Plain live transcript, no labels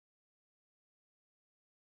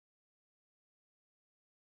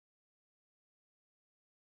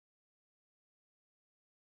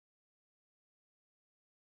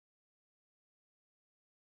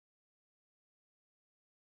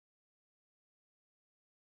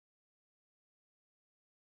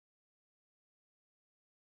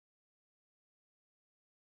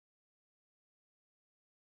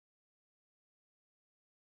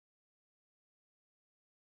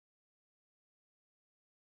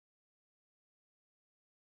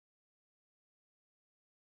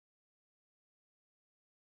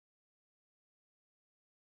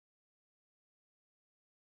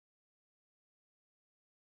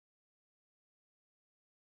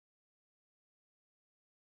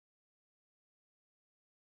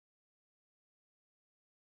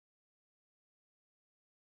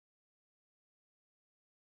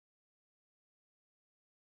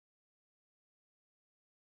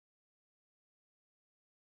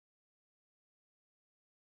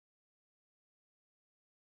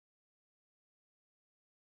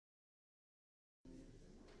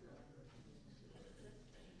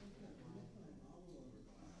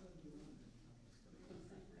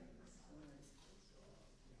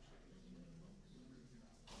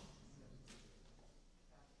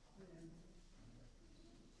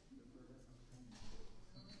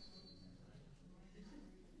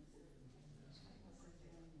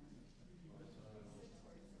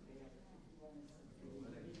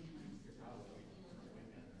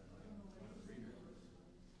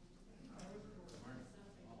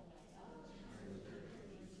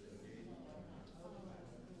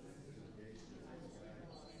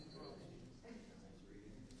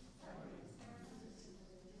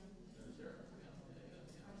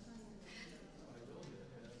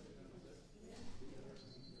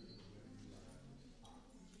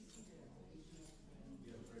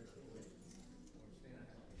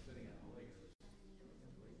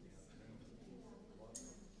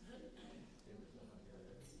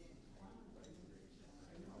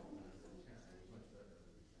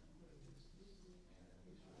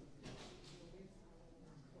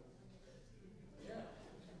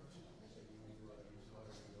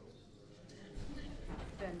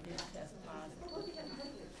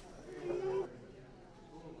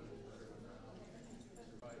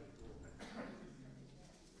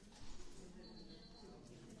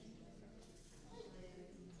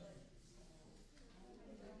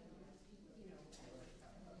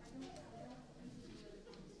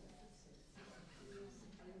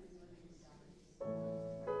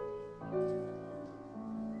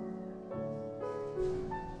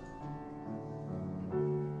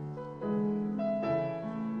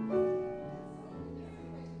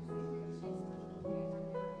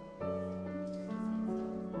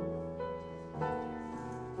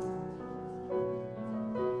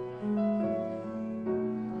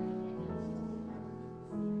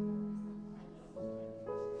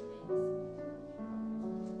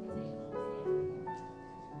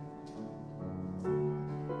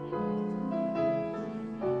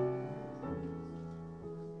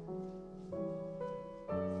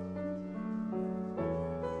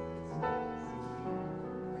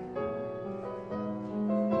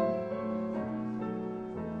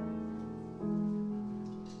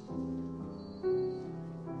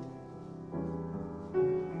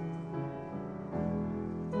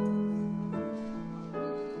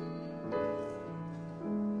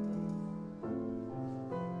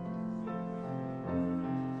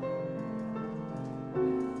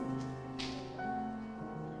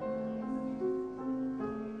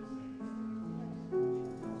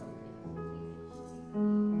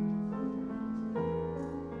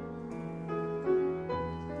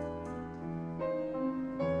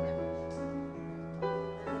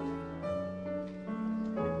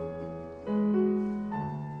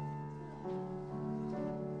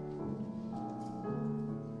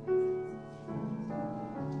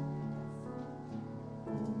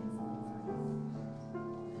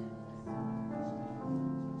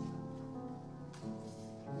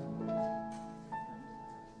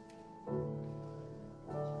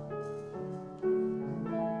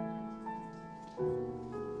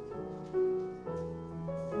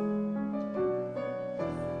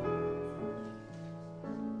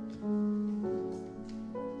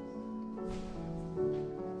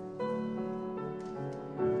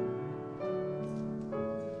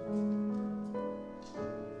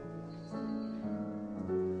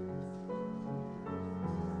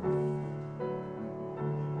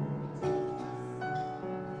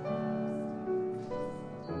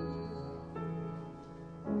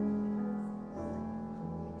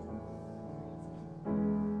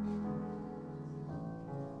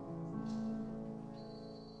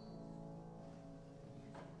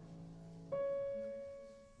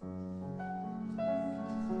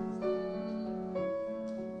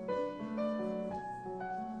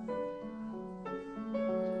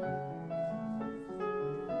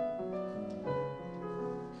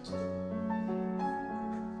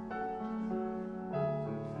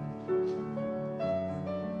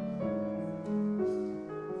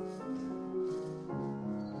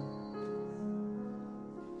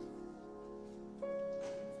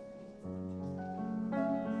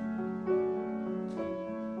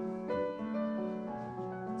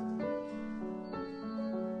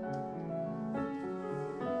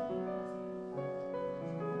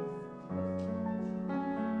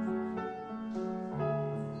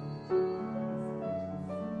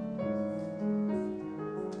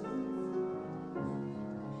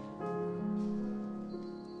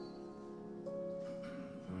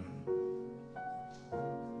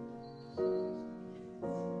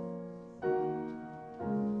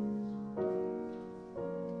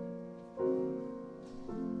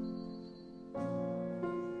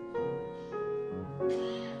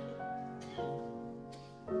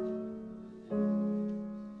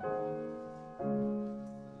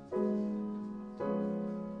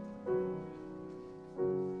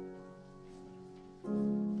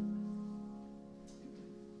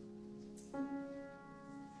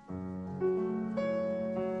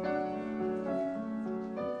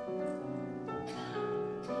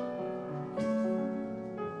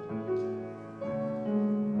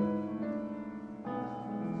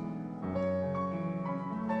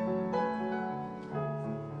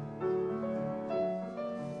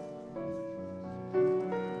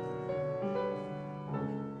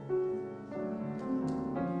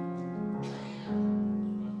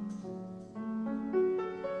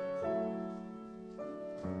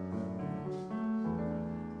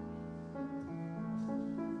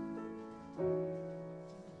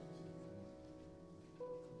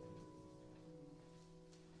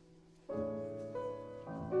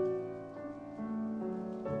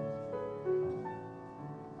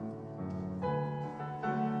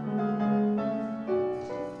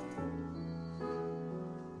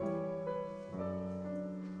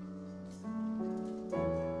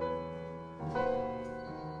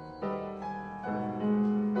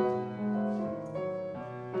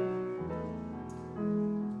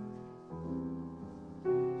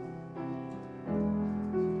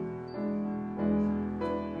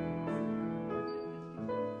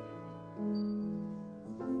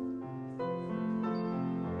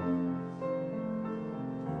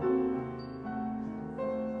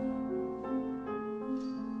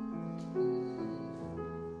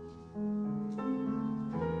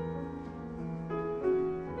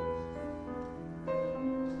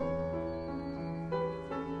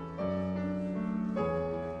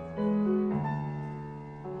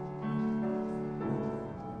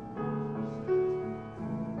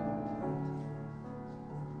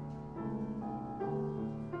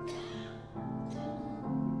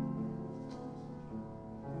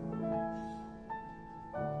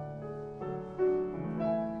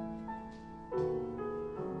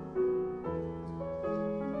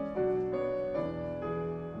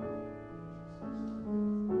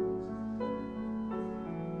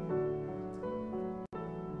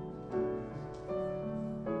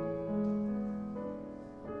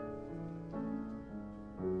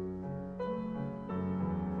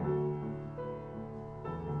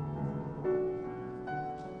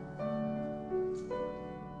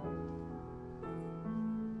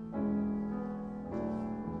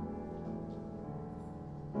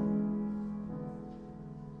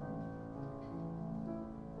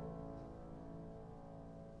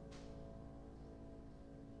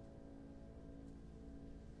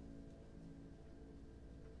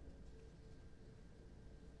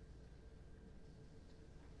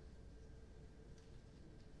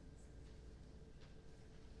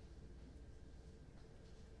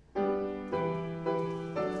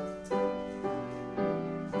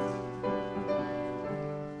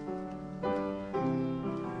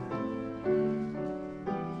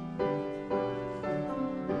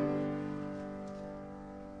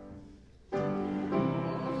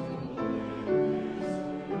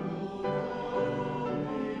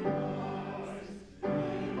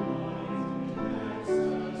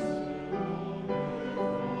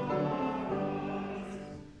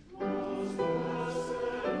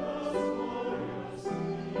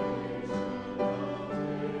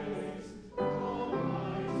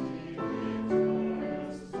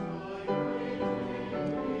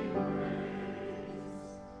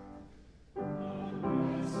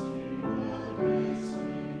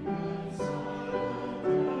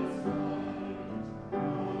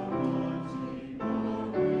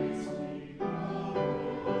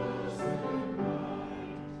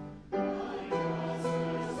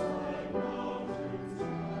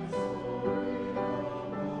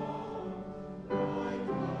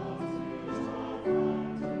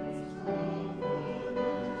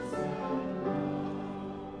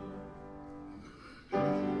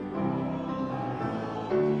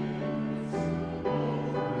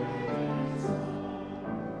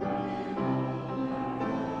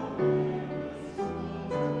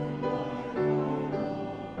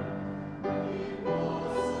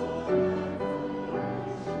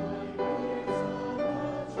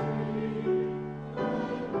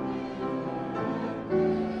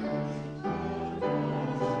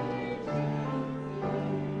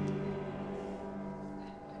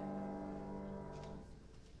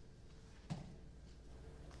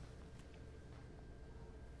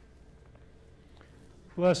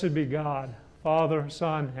Blessed be God, Father,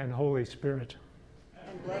 Son, and Holy Spirit.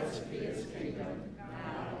 And blessed be his kingdom,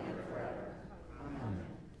 now and forever. Amen.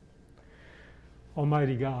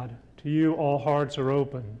 Almighty God, to you all hearts are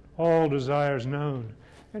open, all desires known,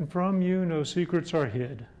 and from you no secrets are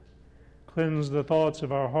hid. Cleanse the thoughts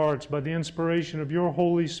of our hearts by the inspiration of your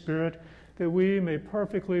Holy Spirit, that we may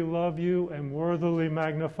perfectly love you and worthily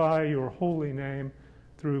magnify your holy name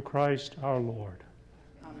through Christ our Lord.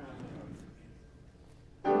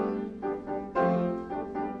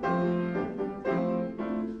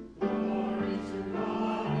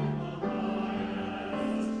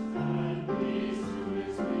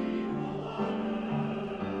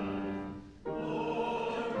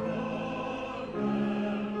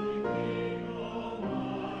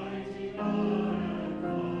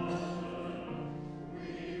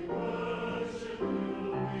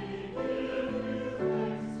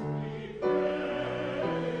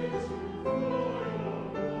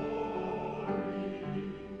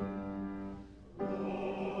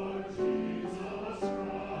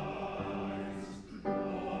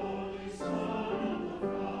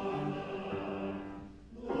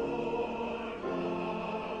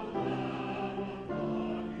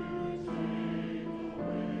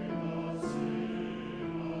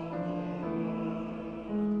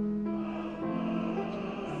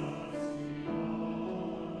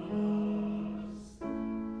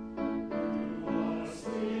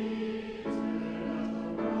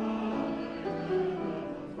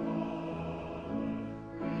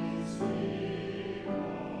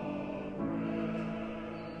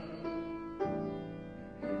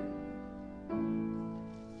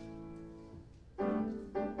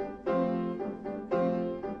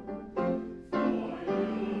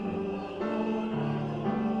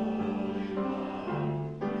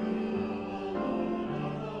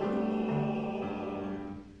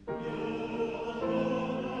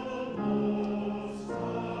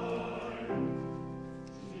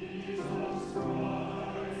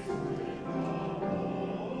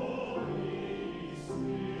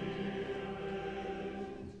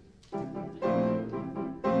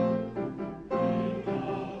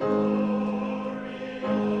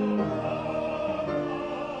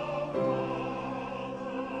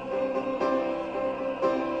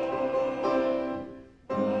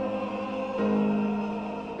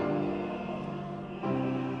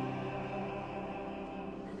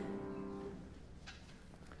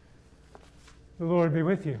 The Lord be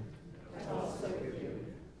with you. And also with you.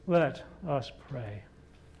 Let us pray.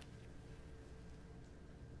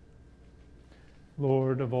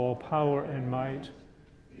 Lord of all power and might,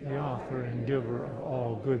 the author and giver of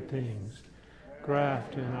all good things,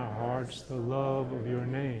 graft in our hearts the love of your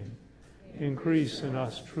name. Increase in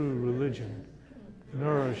us true religion.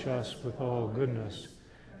 Nourish us with all goodness,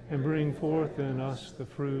 and bring forth in us the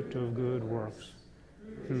fruit of good works.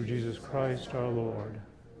 Through Jesus Christ our Lord,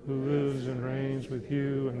 who lives and reigns with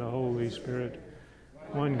you and the Holy Spirit,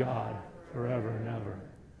 one God, forever and ever.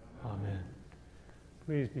 Amen.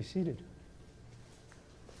 Please be seated.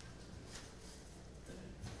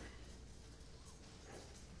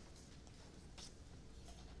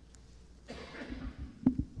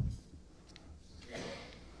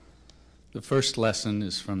 The first lesson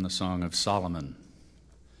is from the Song of Solomon.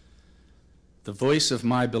 The voice of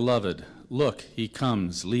my beloved, look, he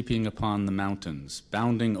comes, leaping upon the mountains,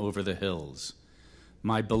 bounding over the hills.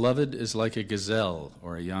 My beloved is like a gazelle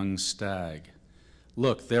or a young stag.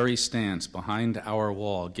 Look, there he stands behind our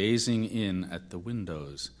wall, gazing in at the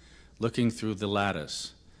windows, looking through the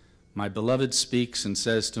lattice. My beloved speaks and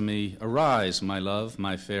says to me, arise, my love,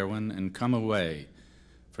 my fair one, and come away,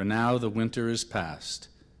 for now the winter is past.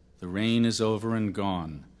 The rain is over and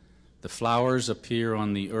gone. The flowers appear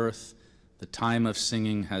on the earth. The time of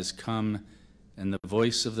singing has come, and the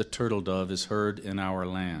voice of the turtle dove is heard in our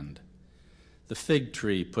land. The fig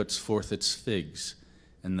tree puts forth its figs,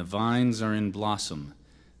 and the vines are in blossom.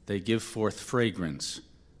 They give forth fragrance.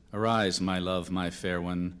 Arise, my love, my fair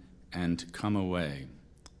one, and come away.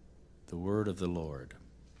 The word of the Lord.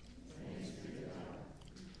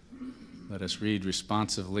 Let us read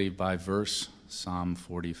responsively by verse Psalm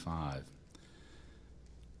 45.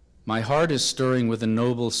 My heart is stirring with a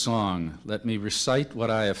noble song. Let me recite what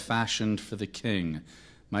I have fashioned for the king.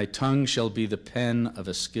 My tongue shall be the pen of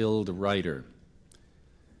a skilled writer.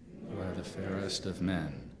 You are the fairest of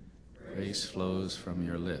men. Grace flows from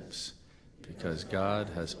your lips, because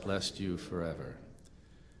God has blessed you forever.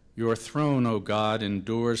 Your throne, O God,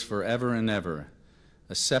 endures forever and ever.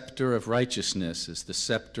 A scepter of righteousness is the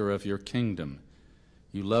scepter of your kingdom.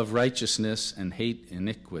 You love righteousness and hate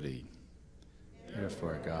iniquity.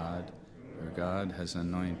 Therefore, God, your God has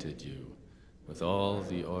anointed you with all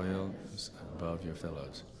the oil above your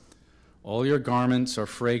pillows. All your garments are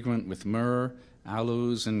fragrant with myrrh,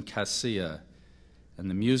 aloes, and cassia, and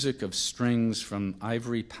the music of strings from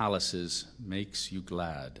ivory palaces makes you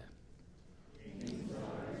glad.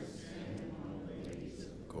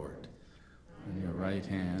 Court. On your right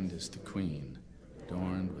hand is the queen,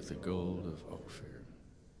 adorned with the gold of Ophir.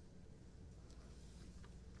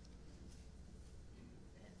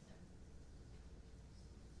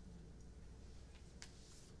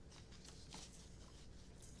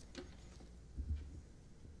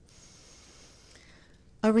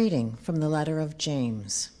 A reading from the letter of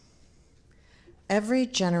James. Every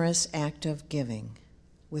generous act of giving,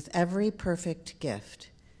 with every perfect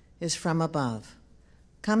gift, is from above,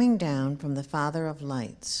 coming down from the Father of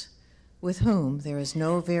lights, with whom there is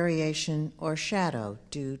no variation or shadow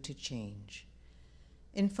due to change.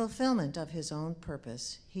 In fulfillment of his own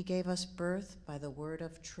purpose, he gave us birth by the word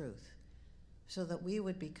of truth, so that we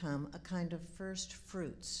would become a kind of first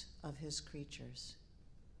fruits of his creatures.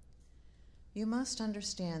 You must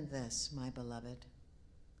understand this, my beloved.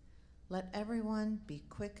 Let everyone be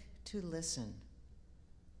quick to listen,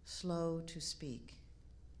 slow to speak,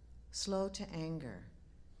 slow to anger,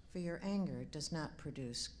 for your anger does not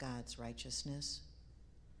produce God's righteousness.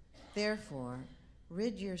 Therefore,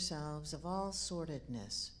 rid yourselves of all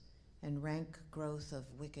sordidness and rank growth of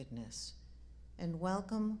wickedness, and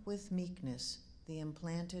welcome with meekness the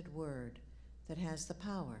implanted word that has the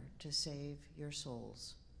power to save your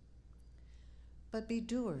souls. But be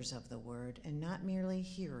doers of the word, and not merely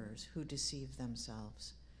hearers who deceive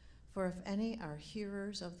themselves. For if any are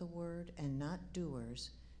hearers of the word and not doers,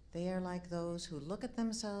 they are like those who look at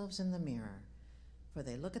themselves in the mirror. For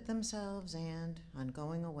they look at themselves and, on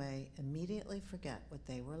going away, immediately forget what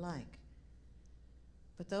they were like.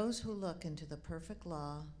 But those who look into the perfect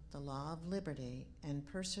law, the law of liberty, and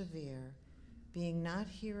persevere, being not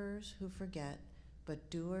hearers who forget, but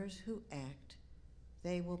doers who act,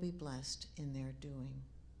 they will be blessed in their doing.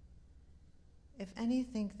 If any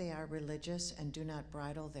think they are religious and do not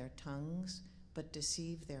bridle their tongues, but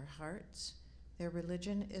deceive their hearts, their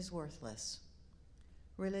religion is worthless.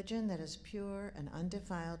 Religion that is pure and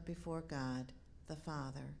undefiled before God, the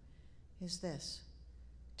Father, is this: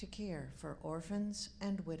 to care for orphans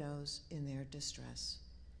and widows in their distress,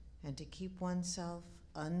 and to keep oneself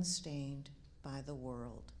unstained by the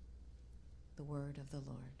world. The word of the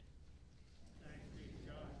Lord.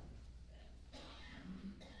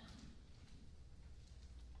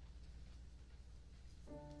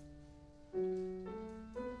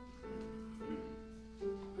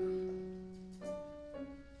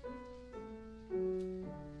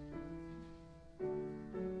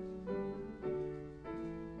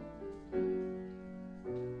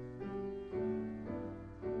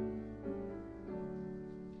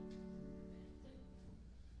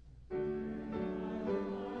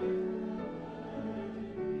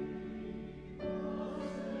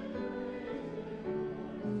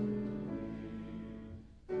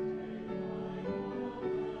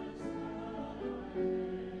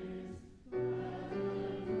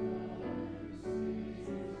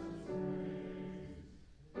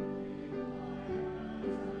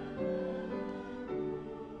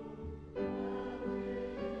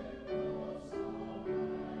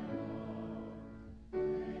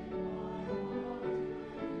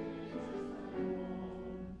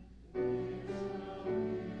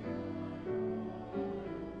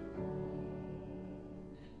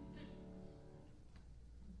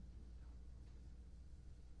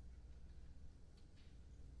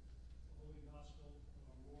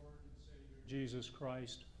 Jesus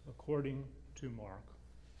Christ, according to Mark.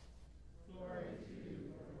 Glory to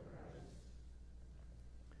you, Lord Christ.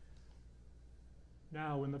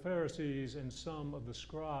 Now, when the Pharisees and some of the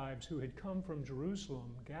scribes who had come from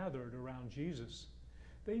Jerusalem gathered around Jesus,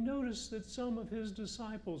 they noticed that some of his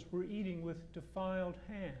disciples were eating with defiled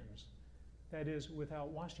hands, that is, without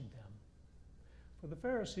washing them. For the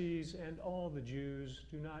Pharisees and all the Jews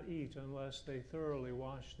do not eat unless they thoroughly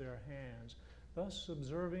wash their hands, thus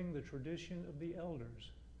observing the tradition of the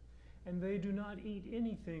elders. And they do not eat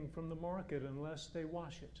anything from the market unless they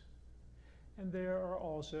wash it. And there are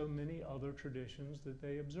also many other traditions that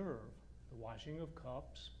they observe, the washing of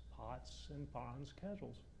cups, pots, and bronze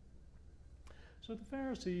kettles. So the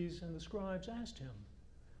Pharisees and the scribes asked him,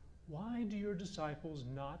 "Why do your disciples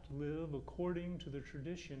not live according to the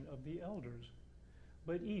tradition of the elders,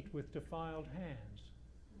 but eat with defiled hands?"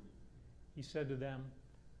 He said to them,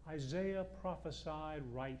 "Isaiah prophesied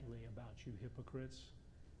rightly about you hypocrites,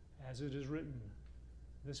 as it is written,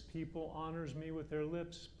 'This people honors me with their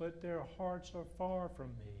lips, but their hearts are far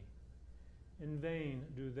from me. In vain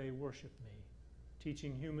do they worship me,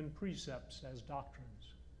 teaching human precepts as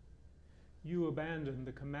doctrines. You abandon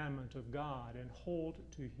the commandment of God and hold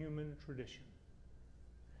to human tradition.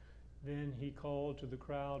 Then he called to the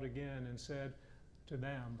crowd again and said to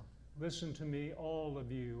them, listen to me, all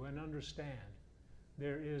of you, and understand.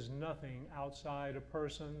 There is nothing outside a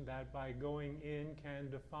person that by going in can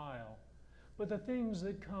defile, but the things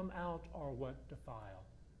that come out are what defile.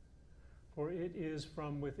 For it is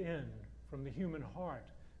from within, from the human heart,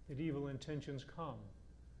 that evil intentions come: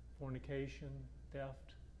 fornication,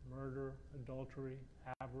 theft, murder, adultery,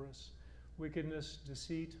 avarice, wickedness,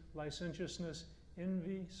 deceit, licentiousness,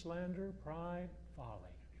 envy, slander, pride,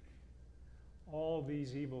 folly. All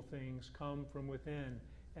these evil things come from within,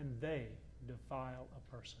 and they defile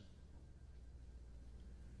a person.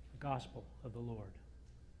 The Gospel of the Lord.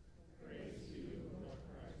 Praise to you, Lord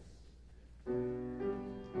Christ.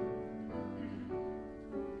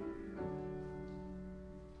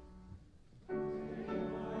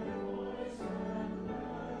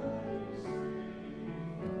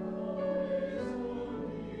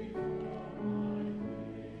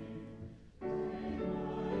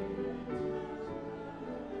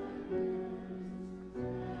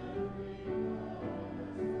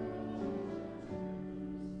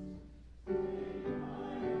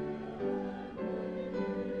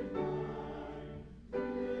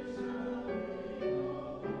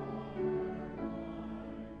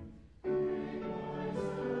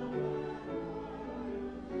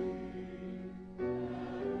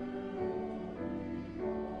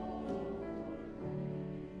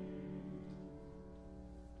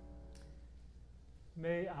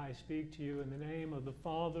 May I speak to you in the name of the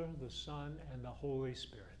Father, the Son, and the Holy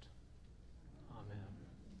Spirit. Amen.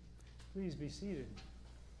 Please be seated.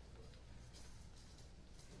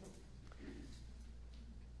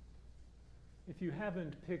 If you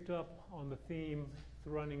haven't picked up on the theme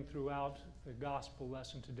running throughout the gospel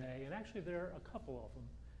lesson today, and actually there are a couple of them,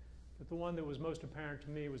 but the one that was most apparent to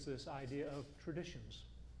me was this idea of traditions.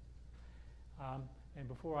 And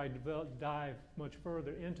before I dive much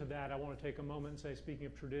further into that, I want to take a moment and say, speaking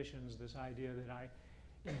of traditions, this idea that I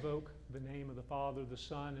invoke the name of the Father, the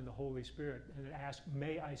Son, and the Holy Spirit, and ask,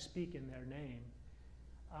 may I speak in their name,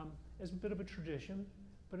 is a bit of a tradition,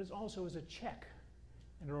 but it's also as a check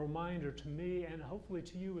and a reminder to me and hopefully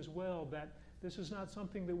to you as well that this is not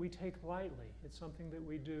something that we take lightly. It's something that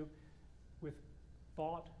we do with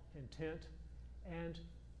thought, intent, and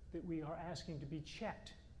that we are asking to be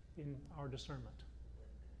checked in our discernment.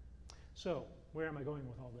 So, where am I going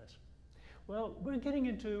with all this? Well, we're getting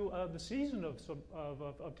into the season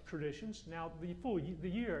of traditions. Now, the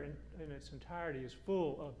year in its entirety is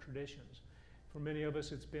full of traditions. For many of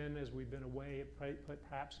us, it's been as we've been away,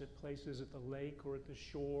 perhaps at places at the lake or at the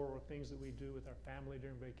shore, or things that we do with our family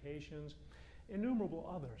during vacations, innumerable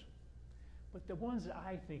others. But the ones that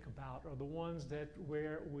I think about are the ones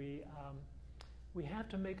where we have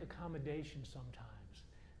to make accommodations sometimes,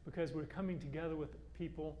 because we're coming together with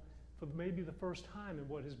people for maybe the first time in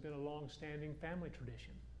what has been a long-standing family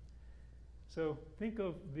tradition. So think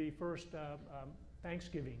of the first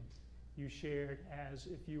Thanksgiving you shared as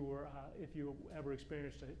if you ever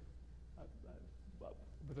experienced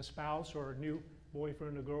with a spouse or a new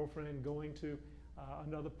boyfriend or girlfriend going to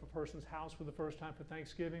another person's house for the first time for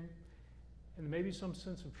Thanksgiving, and maybe some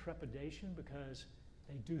sense of trepidation because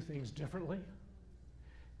they do things differently.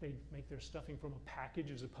 They make their stuffing from a package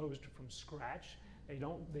as opposed to from scratch.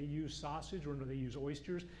 They use sausage or they use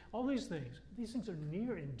oysters. All these things are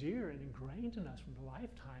near and dear and ingrained in us from a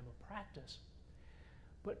lifetime of practice.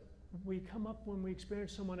 But we come up when we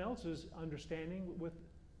experience someone else's understanding with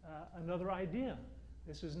another idea.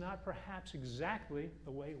 This is not perhaps exactly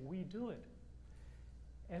the way we do it.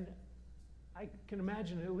 And I can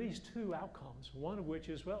imagine at least two outcomes, one of which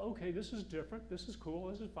is, well, okay, this is different, this is cool,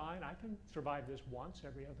 this is fine, I can survive this once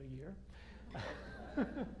every other year.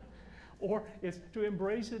 Or it's to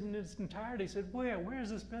embrace it in its entirety, say, where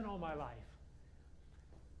has this been all my life?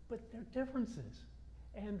 But there are differences.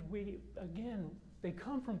 And again, they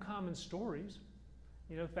come from common stories.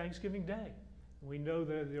 You know, Thanksgiving Day. We know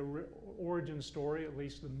the origin story, at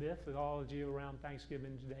least the mythology around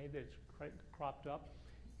Thanksgiving Day that's cropped up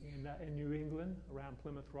in New England around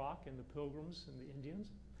Plymouth Rock and the Pilgrims and the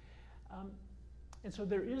Indians. And so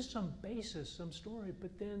there is some basis, some story,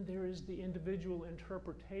 but then there is the individual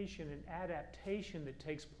interpretation and adaptation that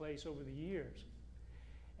takes place over the years.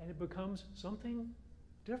 And it becomes something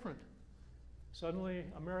different. Suddenly,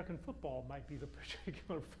 American football might be the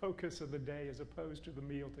particular focus of the day as opposed to the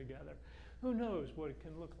meal together. Who knows what it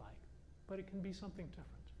can look like, but it can be something different.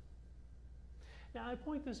 Now, I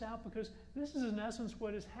point this out because this is in essence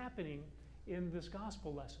what is happening in this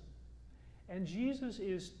gospel lesson. And Jesus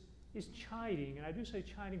is chiding, and I do say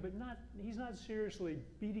chiding, but he's not seriously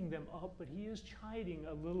beating them up, but he is chiding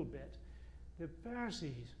a little bit the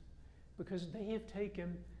Pharisees, because they have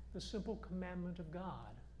taken the simple commandment of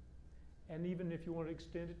God, and even if you want to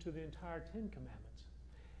extend it to the entire 10 Commandments,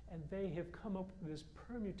 and they have come up with this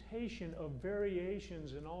permutation of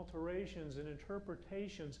variations and alterations and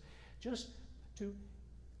interpretations just to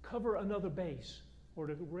cover another base, or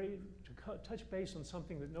to touch base on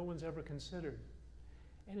something that no one's ever considered.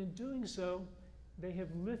 And in doing so, they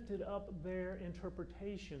have lifted up their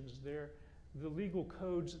interpretations, the legal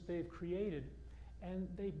codes that they've created, and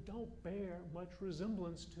they don't bear much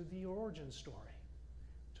resemblance to the origin story,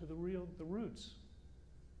 to the roots.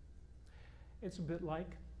 It's a bit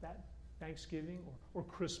like that Thanksgiving or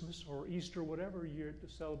Christmas or Easter, whatever the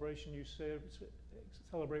celebration you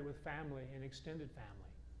celebrate with family and extended family.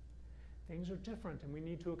 Things are different, and we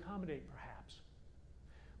need to accommodate, perhaps.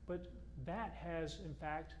 But that has, in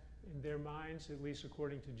fact, in their minds, at least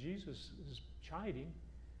according to Jesus' chiding,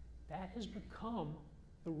 that has become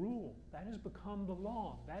the rule. That has become the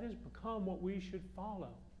law. That has become what we should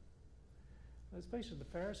follow. Let's face it, the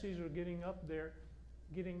Pharisees are getting up there,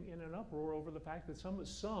 getting in an uproar over the fact that some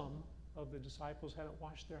of the disciples hadn't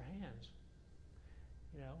washed their hands.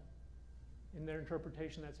 You know, in their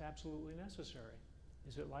interpretation, that's absolutely necessary.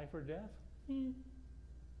 Is it life or death?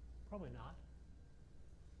 Probably not.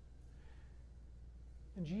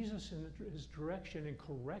 And Jesus, in his direction and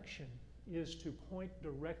correction, is to point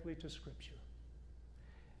directly to Scripture.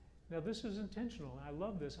 Now, this is intentional, and I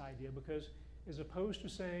love this idea because as opposed to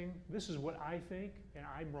saying, this is what I think and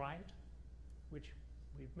I'm right, which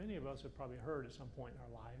many of us have probably heard at some point in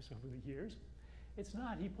our lives over the years, it's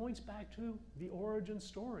not. He points back to the origin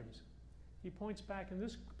stories. He points back, in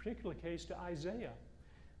this particular case, to Isaiah,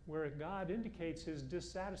 where God indicates his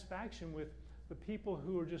dissatisfaction with the people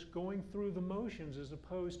who are just going through the motions as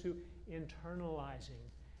opposed to internalizing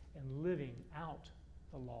and living out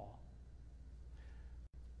the law.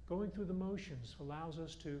 Going through the motions allows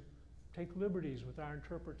us to take liberties with our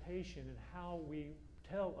interpretation and how we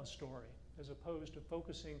tell a story, as opposed to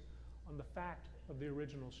focusing on the fact of the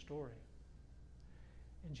original story.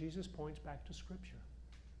 And Jesus points back to Scripture.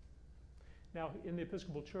 Now, in the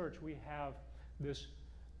Episcopal Church, we have this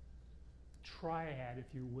triad,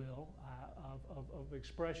 if you will, of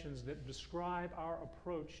expressions that describe our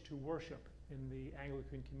approach to worship in the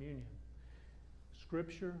Anglican Communion.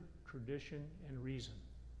 Scripture, tradition, and reason,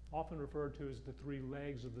 often referred to as the three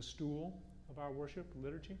legs of the stool of our worship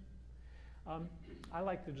liturgy. I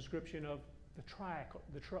like the description of the tricycle,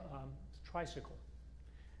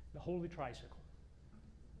 the holy tricycle.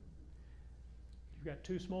 You've got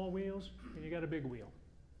two small wheels and you got a big wheel.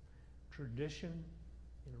 Tradition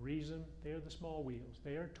and reason, they're the small wheels.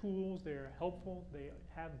 They are tools, they are helpful, they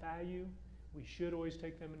have value. We should always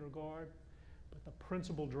take them in regard. But the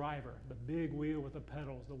principal driver, the big wheel with the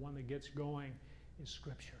pedals, the one that gets going, is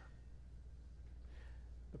Scripture.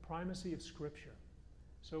 The primacy of Scripture.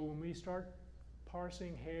 So when we start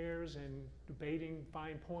parsing hairs and debating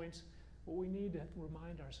fine points, what we need to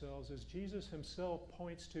remind ourselves is Jesus himself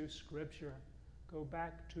points to Scripture. Go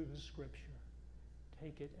back to the Scripture.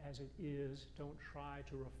 Take it as it is. Don't try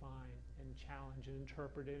to refine and challenge and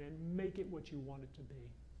interpret it and make it what you want it to be.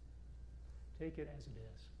 Take it as it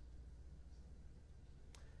is.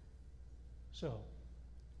 So,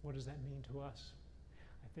 what does that mean to us?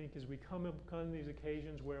 I think as we come upon these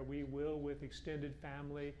occasions where we will, with extended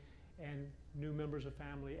family and new members of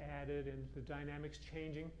family added and the dynamics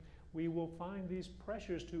changing, we will find these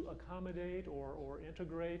pressures to accommodate or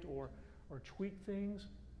integrate or tweak things.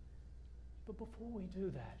 But before we do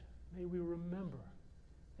that, may we remember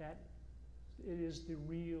that it is the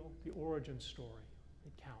origin story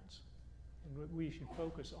that counts. And we should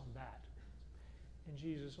focus on that. And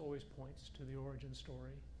Jesus always points to the origin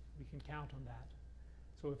story. We can count on that.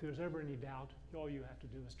 So if there's ever any doubt, all you have to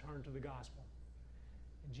do is turn to the gospel.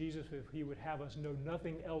 And Jesus, if he would have us know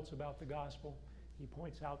nothing else about the gospel, he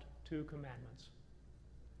points out two commandments.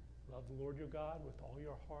 Love the Lord your God with all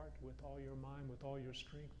your heart, with all your mind, with all your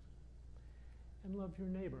strength. And love your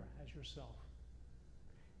neighbor as yourself.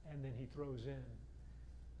 And then he throws in,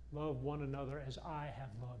 love one another as I have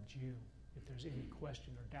loved you, if there's any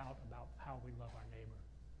question or doubt about how we love our neighbor.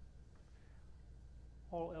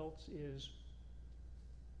 All else is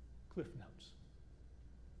Cliff Notes.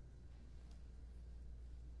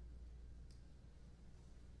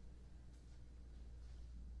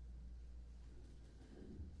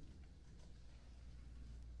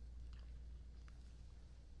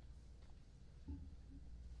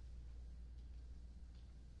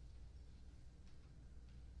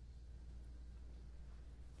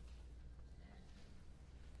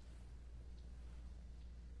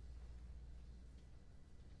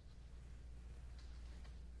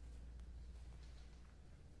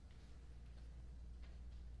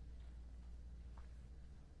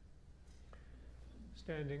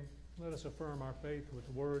 Standing, let us affirm our faith with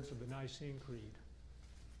the words of the Nicene Creed.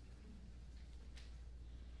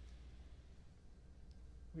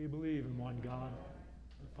 We believe in one God,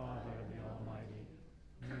 the Father, the Almighty,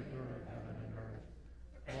 maker of heaven and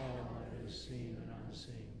earth, all that is seen and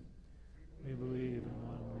unseen. We believe in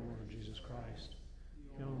one Lord Jesus Christ,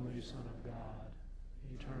 the only Son of God,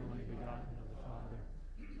 eternally begotten of the Father,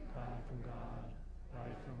 God from God,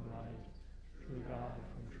 light from light, true God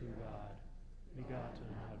from true God, begotten,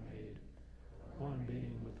 not made, one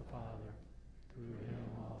being with the Father. Through him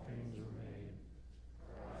all things were made.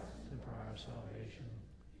 And for our salvation,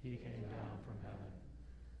 he came down from heaven.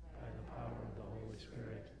 By the power of the Holy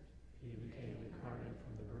Spirit, he became incarnate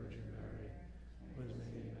from the Virgin Mary, was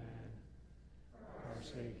made man. For our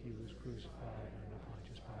sake, he was crucified under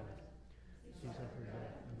Pontius Pilate. He suffered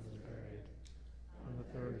death and was buried. On the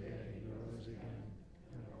third day, he rose again,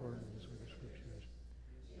 in accordance with the Scriptures.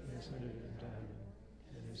 He ascended into heaven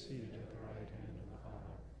and is seated at the right hand of the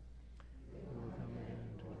Father. He will come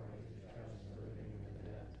again to judge the living and the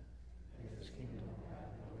dead, and his kingdom will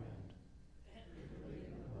have no end.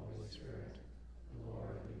 The Holy Spirit, the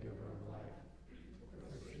Lord, the giver of life,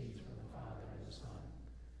 proceeds from the Father and the Son.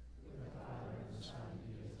 With the Father and the Son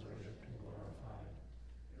he is worshipped and glorified.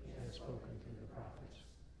 He has spoken through the prophets.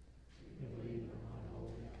 We believe in one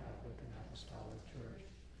holy Catholic and Apostolic Church,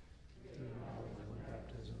 through knowledge and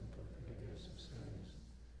baptism for the forgiveness of sins.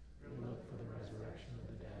 We look for the resurrection of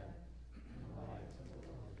the dead and the life of the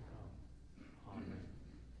world to come. Amen.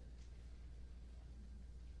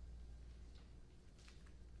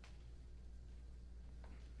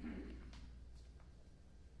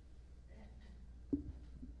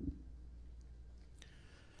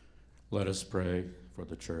 Let us pray for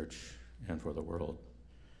the Church and for the world.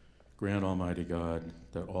 Grant, Almighty God,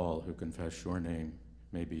 that all who confess your name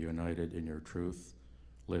may be united in your truth,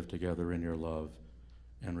 live together in your love,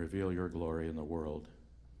 and reveal your glory in the world.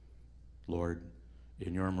 Lord,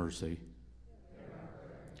 in your mercy,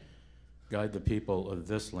 guide the people of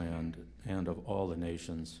this land and of all the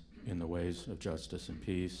nations in the ways of justice and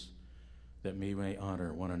peace, that we may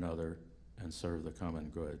honor one another and serve the common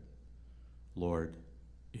good. Lord,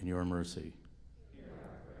 in your mercy,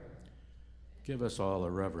 give us all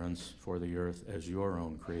a reverence for the earth as your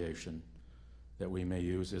own creation, that we may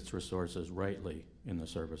use its resources rightly in the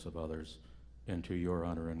service of others and to your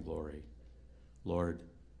honor and glory. Lord,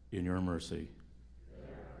 in your mercy,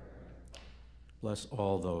 bless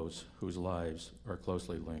all those whose lives are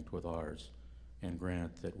closely linked with ours, and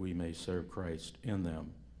grant that we may serve Christ in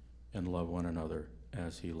them and love one another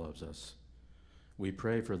as he loves us. We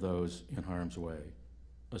pray for those in harm's way,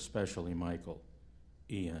 especially Michael,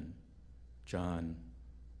 Ian, John,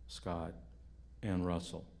 Scott, and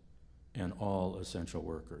Russell, and all essential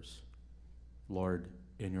workers. Lord,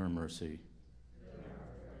 in your mercy,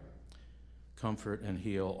 comfort and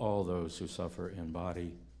heal all those who suffer in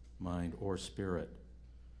body, mind, or spirit.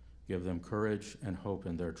 Give them courage and hope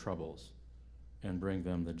in their troubles, and bring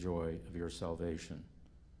them the joy of your salvation,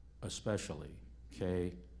 especially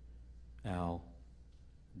Kay, Al,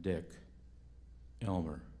 Dick,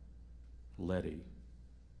 Elmer, Letty,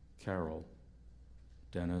 Carol,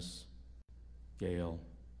 Dennis, Gail,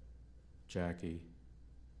 Jackie,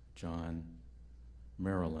 John,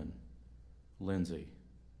 Marilyn, Lindsay,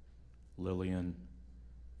 Lillian,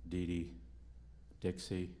 Dee Dee,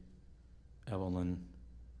 Dixie, Evelyn,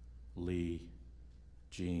 Lee,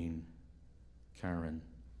 Jean, Karen,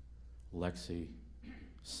 Lexi,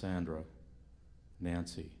 Sandra,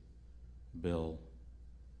 Nancy, Bill,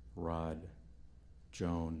 Rod,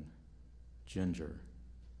 Joan, Ginger,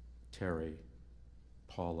 Terry,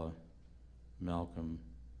 Paula, Malcolm,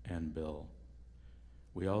 and Bill.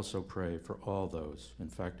 We also pray for all those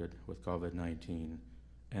infected with COVID-19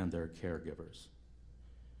 and their caregivers.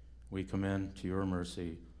 We commend to your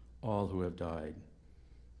mercy all who have died,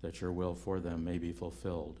 that your will for them may be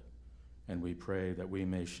fulfilled, and we pray that we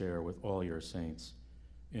may share with all your saints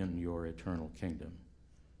in your eternal kingdom.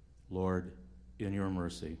 Lord, in your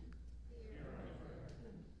mercy,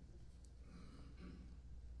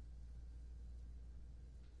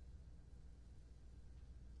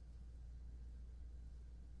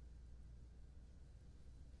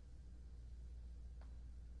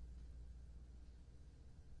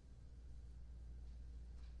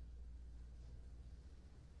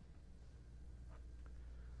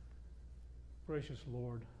 Gracious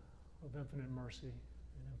Lord, of infinite mercy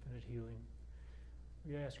and infinite healing,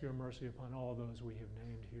 we ask your mercy upon all those we have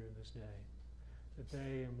named here this day, that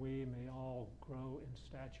they and we may all grow in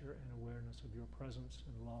stature and awareness of your presence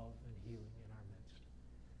and love and healing in our midst.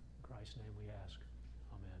 In Christ's name we ask.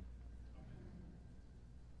 Amen.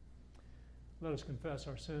 Let us confess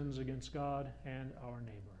our sins against God and our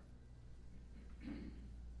neighbor.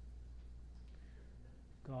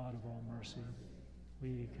 God of all mercy,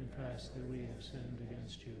 we confess that we have sinned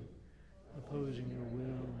against you, opposing your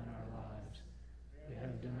will in our lives. We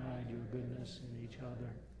have denied your goodness in each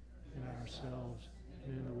other, in ourselves,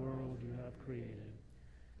 and in the world you have created.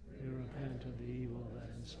 We repent of the evil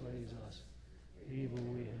that enslaves us, the evil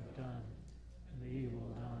we have done, and the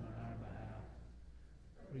evil done on our behalf.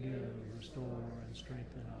 Forgive, restore, and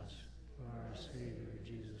strengthen us through our Savior,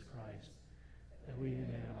 Jesus Christ, that we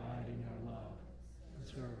may abide in your love and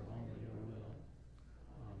serve only your will.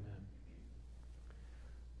 Amen.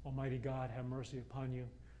 Almighty God, have mercy upon you.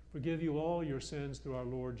 Forgive you all your sins through our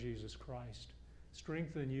Lord Jesus Christ.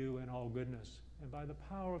 Strengthen you in all goodness, and by the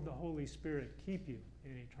power of the Holy Spirit, keep you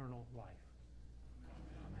in eternal life.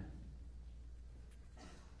 Amen.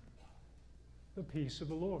 The peace of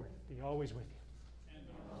the Lord be always with you. And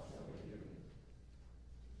also with you.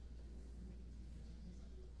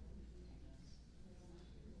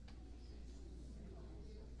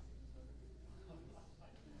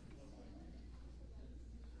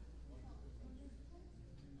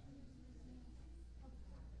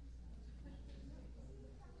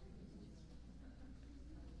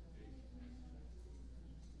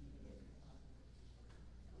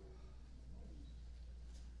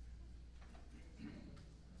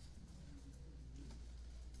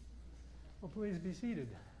 Well, please be seated,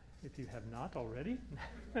 if you have not already.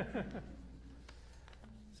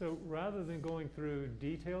 So rather than going through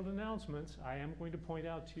detailed announcements, I am going to point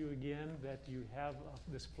out to you again that you have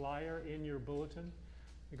this flyer in your bulletin.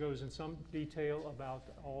 It goes in some detail about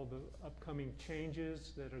all the upcoming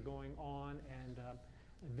changes that are going on and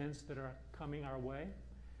events that are coming our way.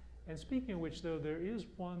 And speaking of which, though, there is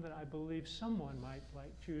one that I believe someone might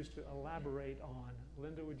choose to elaborate on.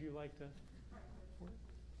 Linda, would you like to?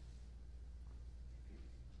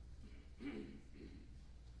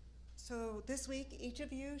 So this week, each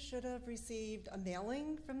of you should have received a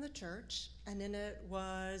mailing from the church, and in it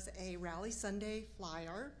was a Rally Sunday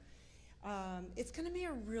flyer. It's going to be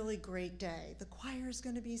a really great day. The choir is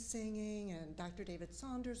going to be singing, and Dr. David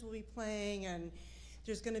Saunders will be playing, and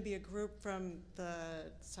there's going to be a group from the,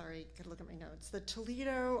 gotta look at my notes, the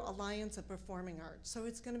Toledo Alliance of Performing Arts. So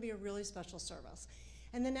it's going to be a really special service.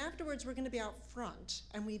 And then afterwards, we're going to be out front,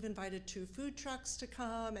 and we've invited 2 food trucks to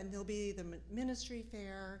come, and there'll be the ministry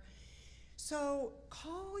fair. So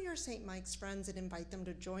call your St. Mike's friends and invite them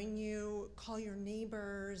to join you. Call your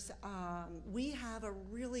neighbors. We have a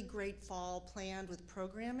really great fall planned with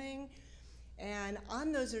programming. And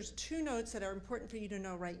on those, there's 2 notes that are important for you to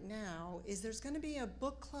know right now. Is there's going to be a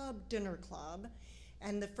book club, dinner club,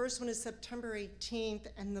 and the first one is September 18th,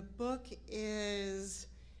 and the book is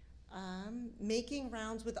Making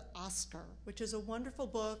Rounds with Oscar, which is a wonderful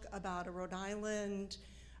book about a Rhode Island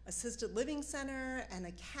assisted living center and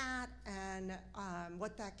a cat and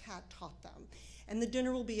what that cat taught them. And the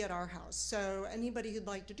dinner will be at our house. So anybody who'd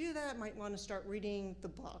like to do that might want to start reading the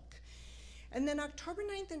book. And then October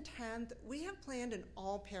 9th and 10th, we have planned an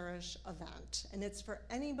all-parish event. And it's for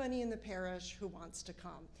anybody in the parish who wants to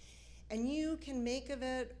come. And you can make of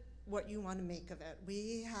it what you want to make of it.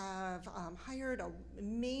 We have hired an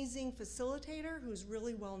amazing facilitator who's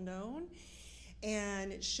really well known,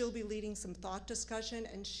 and she'll be leading some thought discussion,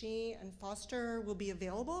 and she and Foster will be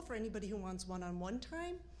available for anybody who wants one-on-one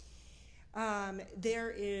time.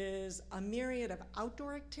 There is a myriad of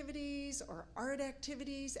outdoor activities or art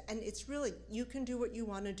activities, and it's really, you can do what you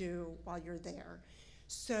want to do while you're there.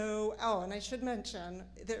 So, and I should mention,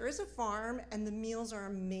 there is a farm, and the meals are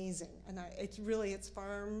amazing, and it's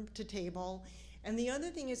farm to table. And the other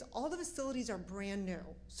thing is, all the facilities are brand new.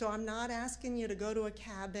 So I'm not asking you to go to a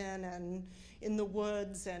cabin and in the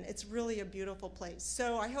woods, and it's really a beautiful place.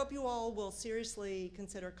 So I hope you all will seriously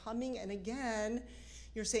consider coming. And again,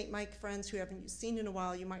 your St. Mike friends who haven't seen in a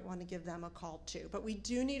while, you might want to give them a call too. But we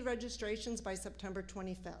do need registrations by September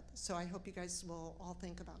 25th. So I hope you guys will all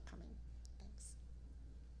think about coming. Thanks.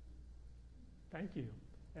 Thank you.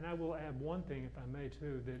 And I will add one thing, if I may,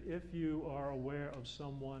 too, that if you are aware of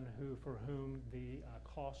someone for whom the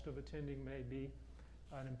cost of attending may be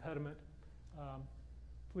an impediment,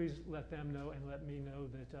 please let them know and let me know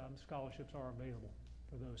that scholarships are available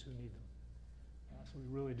for those who need them. So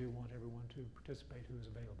we really do want everyone to participate who is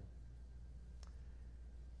available.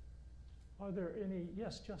 Are there any?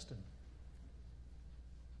 Yes, Justin.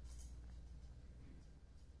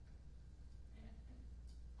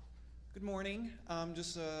 Good morning.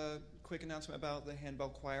 Just a quick announcement about the handbell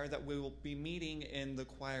choir that we will be meeting in the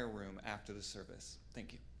choir room after the service.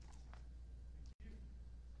 Thank you.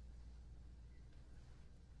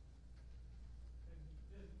 And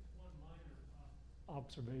then one minor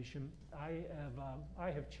observation. I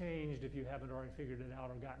have changed, if you haven't already figured it out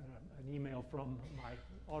or gotten an email from my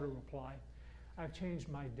auto reply, I've changed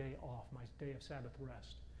my day off, my day of Sabbath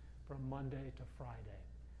rest, from Monday to Friday.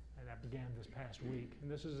 And that began this past week. And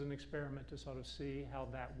this is an experiment to sort of see how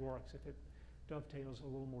that works, if it dovetails a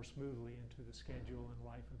little more smoothly into the schedule and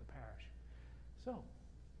life of the parish. So,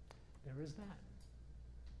 there is that.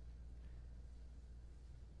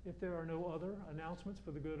 If there are no other announcements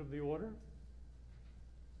for the good of the order,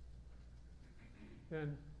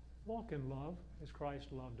 then walk in love as Christ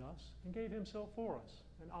loved us and gave himself for us,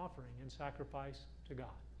 an offering and sacrifice to God.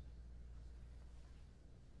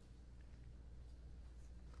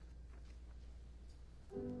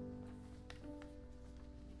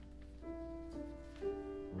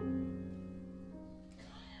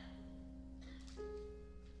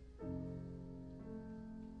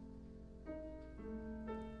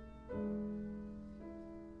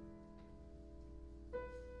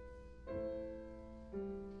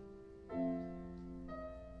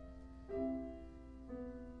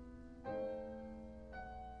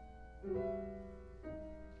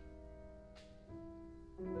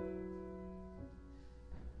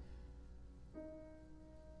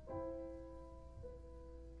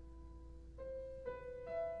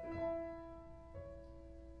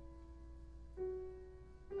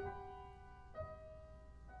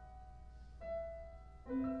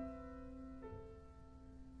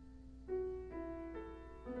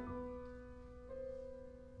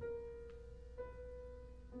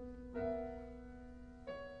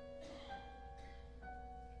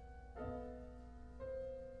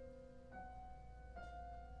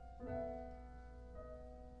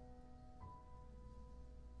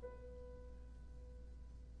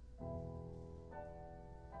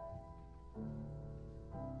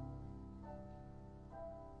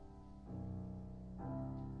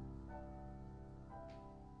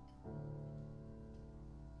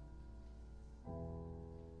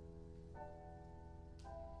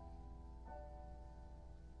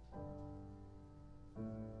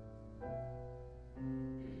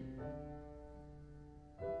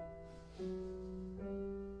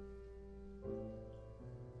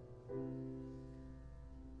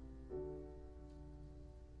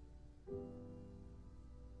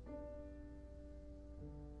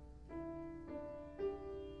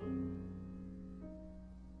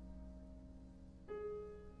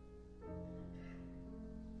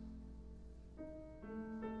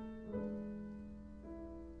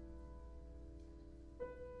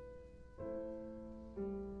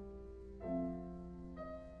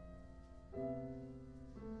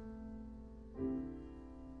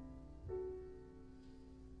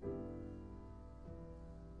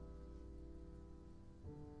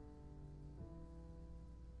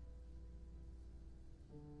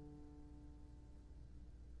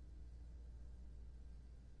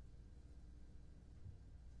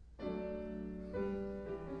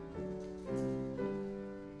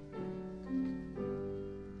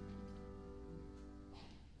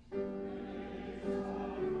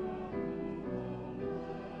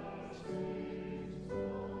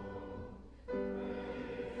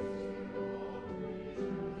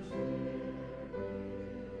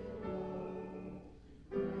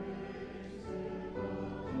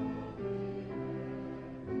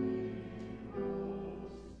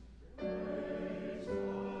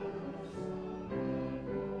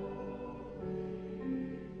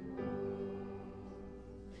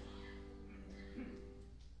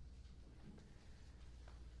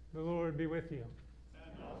 The Lord be with you.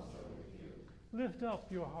 And also with you. Lift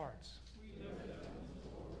up your hearts. We lift up the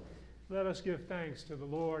Lord. Let us give thanks to the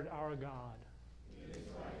Lord our God. It is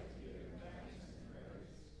right to give him thanks and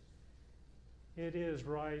praise. It is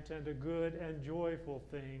right and a good and joyful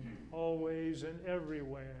thing, always and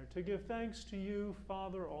everywhere, to give thanks to you,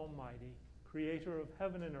 Father Almighty, Creator of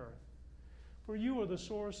heaven and earth. For you are the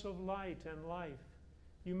source of light and life.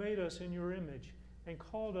 You made us in your image and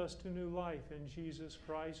called us to new life in Jesus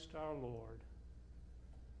Christ our Lord.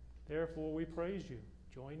 Therefore we praise you,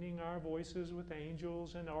 joining our voices with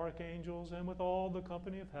angels and archangels and with all the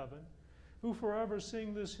company of heaven, who forever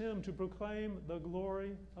sing this hymn to proclaim the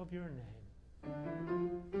glory of your name.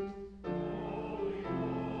 Holy,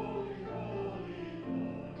 holy, holy,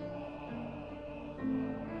 Lord God of power and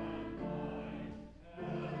might,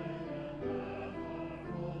 heaven and earth are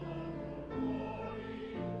full of your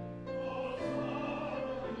glory. Hosanna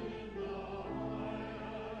in the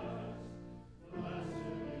highest.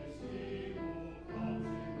 Blessed is he who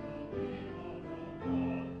comes in the name of the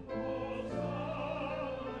Lord. Hosanna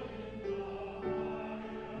in the highest.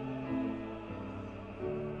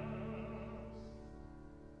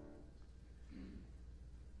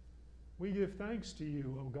 We give thanks to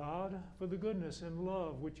you, O God, for the goodness and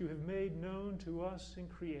love which you have made known to us in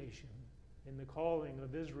creation, in the calling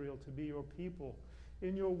of Israel to be your people,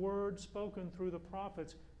 in your word spoken through the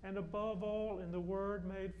prophets, and above all in the word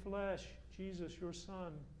made flesh, Jesus your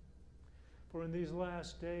Son. For in these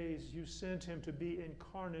last days you sent him to be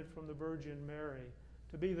incarnate from the Virgin Mary,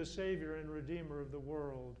 to be the Savior and Redeemer of the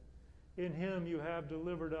world. In him you have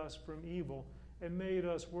delivered us from evil and made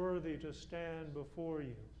us worthy to stand before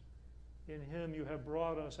you. In him you have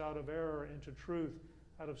brought us out of error into truth,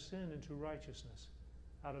 out of sin into righteousness,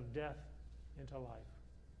 out of death into life.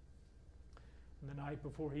 And the night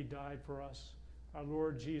before he died for us, our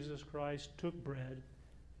Lord Jesus Christ took bread,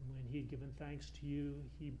 and when he had given thanks to you,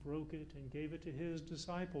 he broke it and gave it to his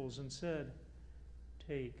disciples and said,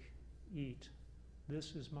 "Take, eat.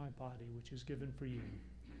 This is my body, which is given for you.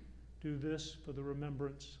 Do this for the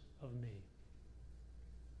remembrance of me."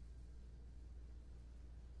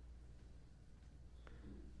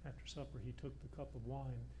 After supper, he took the cup of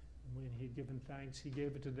wine, and when he had given thanks, he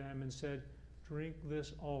gave it to them and said, "Drink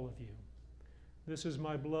this, all of you. This is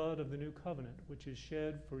my blood of the new covenant, which is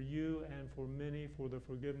shed for you and for many for the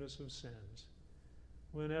forgiveness of sins.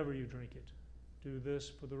 Whenever you drink it, do this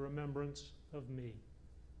for the remembrance of me."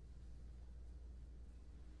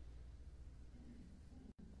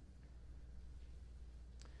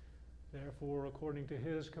 Therefore, according to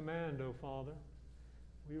his command, O Father,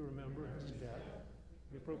 we remember his death.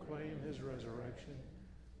 We proclaim his resurrection.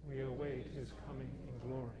 We await his coming in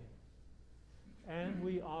glory. And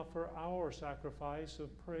we offer our sacrifice of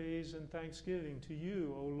praise and thanksgiving to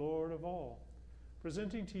you, O Lord of all,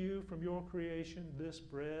 presenting to you from your creation this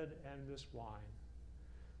bread and this wine.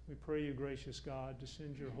 We pray you, gracious God, to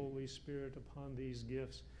send your Holy Spirit upon these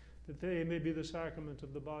gifts, that they may be the sacrament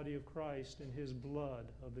of the body of Christ and his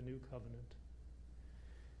blood of the new covenant.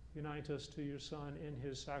 Unite us to your Son in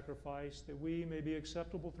his sacrifice, that we may be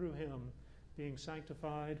acceptable through him, being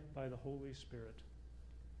sanctified by the Holy Spirit.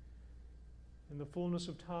 In the fullness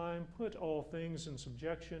of time, put all things in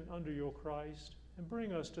subjection under your Christ, and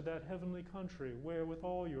bring us to that heavenly country where, with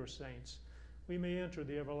all your saints, we may enter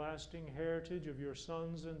the everlasting heritage of your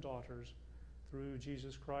sons and daughters, through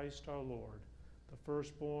Jesus Christ our Lord, the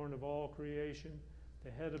firstborn of all creation,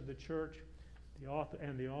 the head of the church, the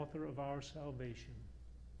author of our salvation.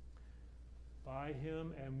 By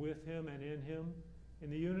him and with him and in him,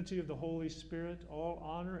 in the unity of the Holy Spirit, all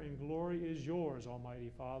honor and glory is yours,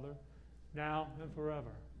 Almighty Father, now and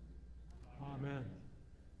forever. Amen.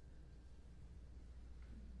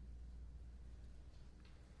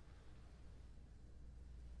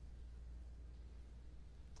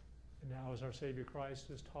 And now, as our Savior Christ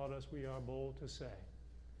has taught us, we are bold to say,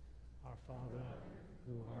 "Our Father,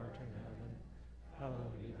 who art in heaven,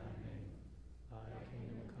 hallowed be thy name. Thy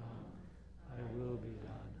kingdom come, thy will be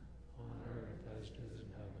done, on earth as it is in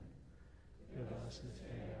heaven. Give us this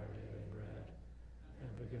day our daily bread,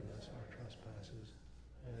 and forgive us our trespasses,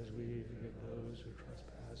 as we forgive those who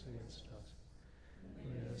trespass against us.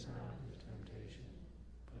 Lead us not into temptation,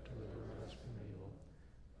 but deliver us from evil.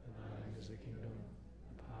 For thine is the kingdom,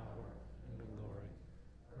 the power, and the glory,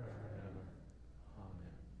 forever and ever.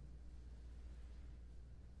 Amen."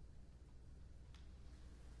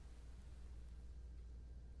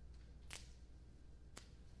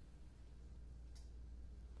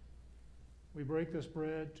 We break this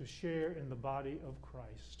bread to share in the body of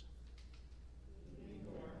Christ.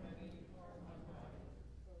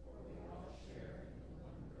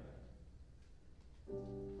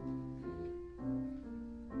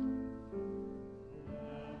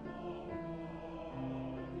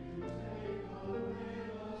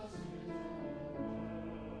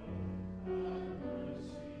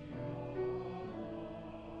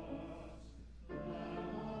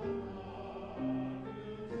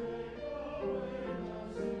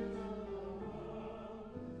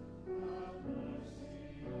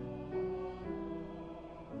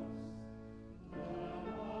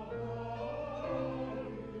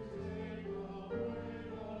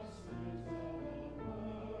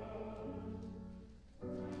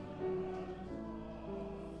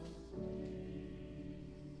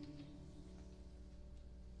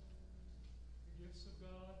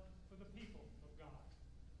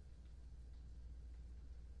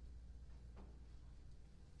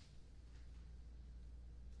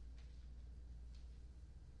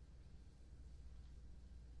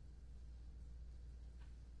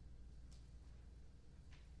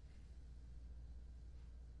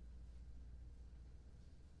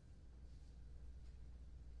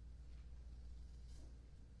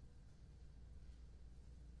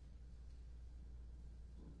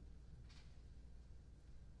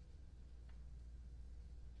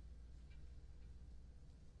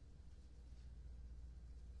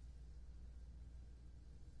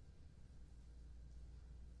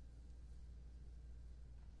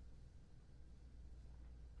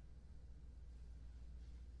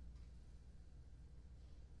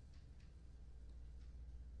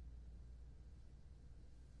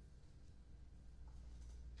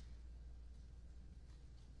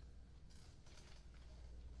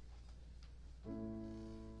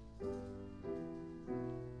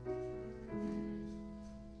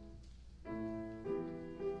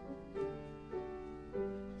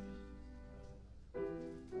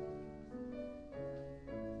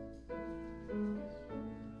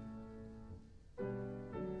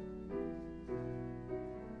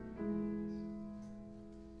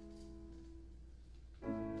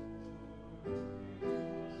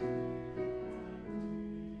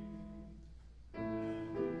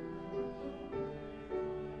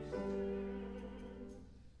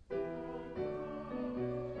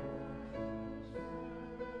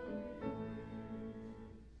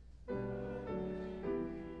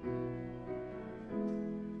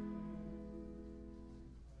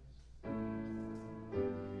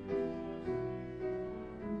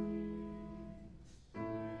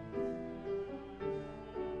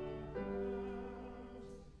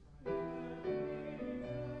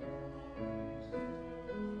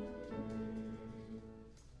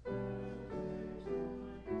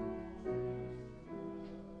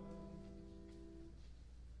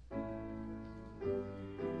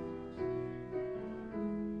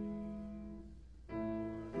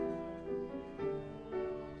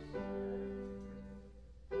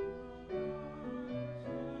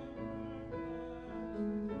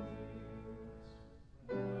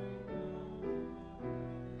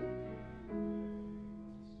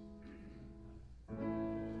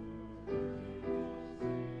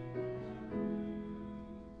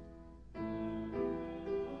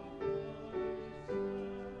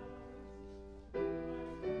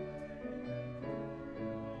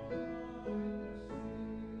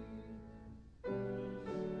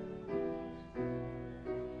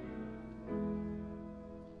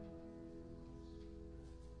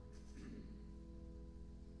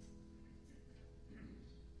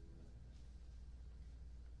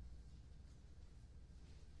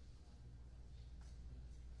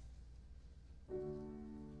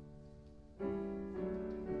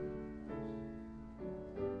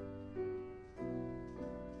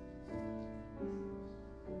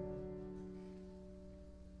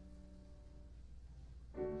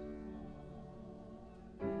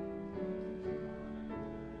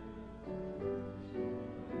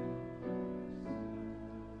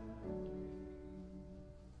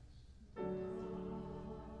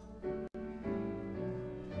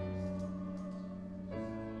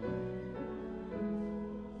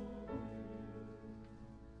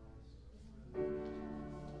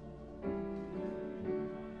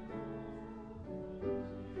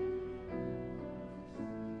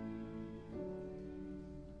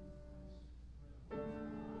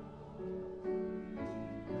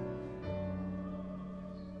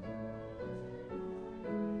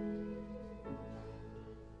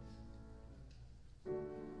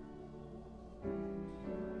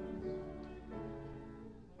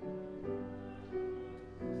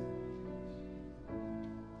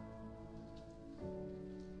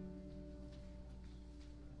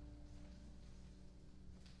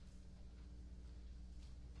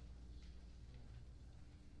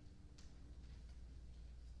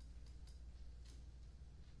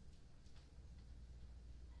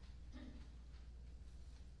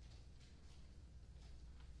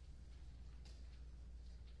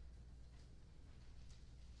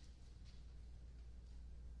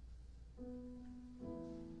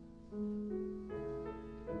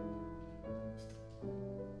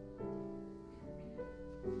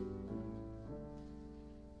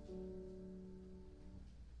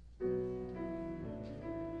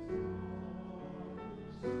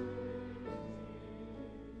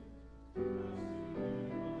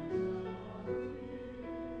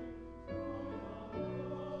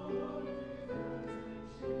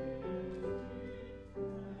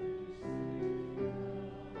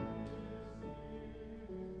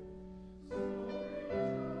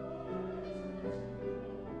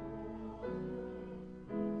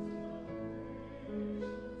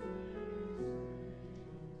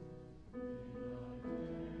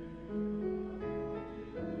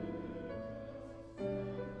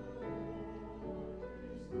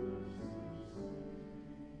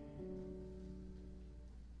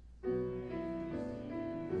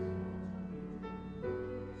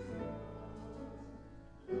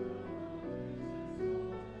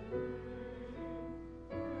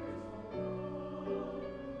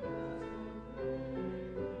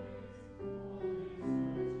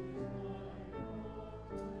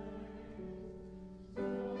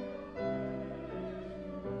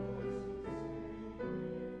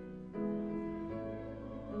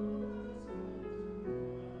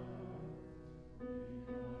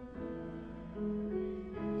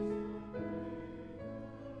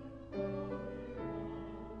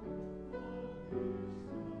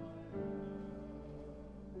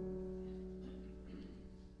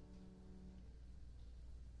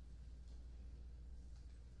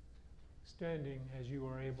 Standing as you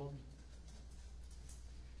are able,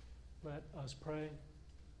 let us pray.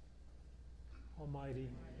 Almighty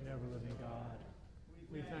and ever-living God,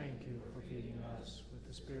 we thank you for feeding us with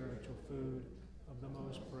the spiritual food of the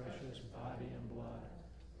most precious body and blood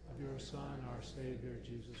of your Son, our Savior,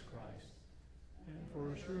 Jesus Christ, and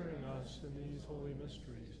for assuring us in these holy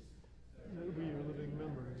mysteries that we are living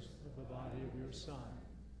members of the body of your Son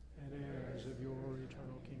and heirs of your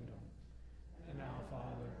eternal kingdom. And now,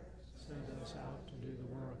 Father, send us out to do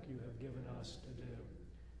the work you have given us to do,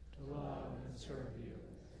 to love and serve you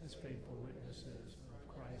as faithful witnesses of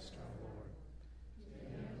Christ our Lord.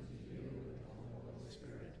 And to you and the Holy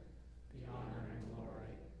Spirit be honor and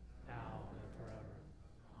glory, now and forever.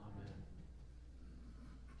 Amen.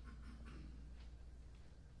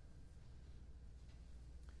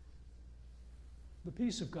 The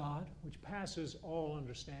peace of God, which passes all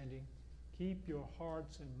understanding, keep your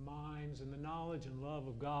hearts and minds in the knowledge and love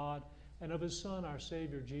of God and of his Son, our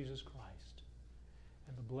Savior, Jesus Christ.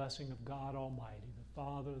 And the blessing of God Almighty, the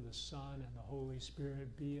Father, the Son, and the Holy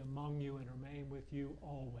Spirit be among you and remain with you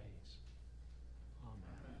always.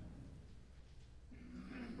 Amen.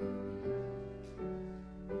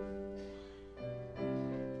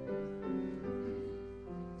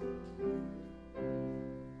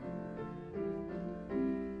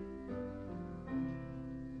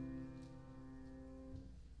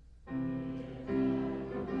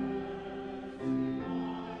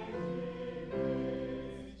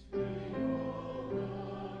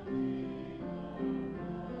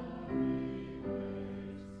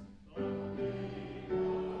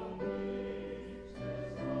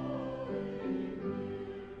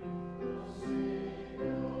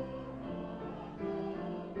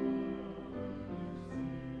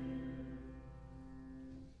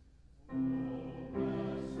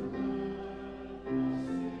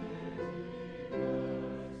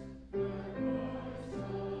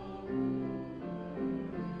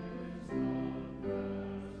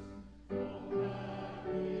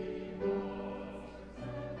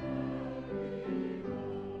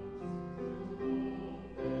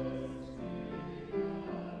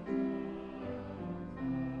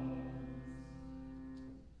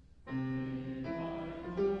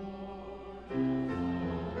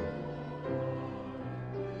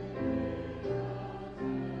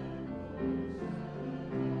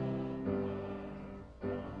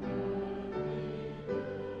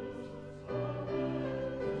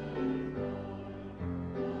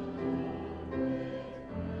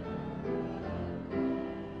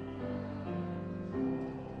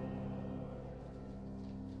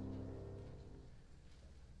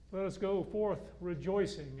 Let us go forth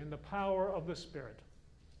rejoicing in the power of the Spirit.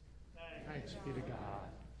 Thanks be to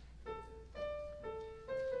God.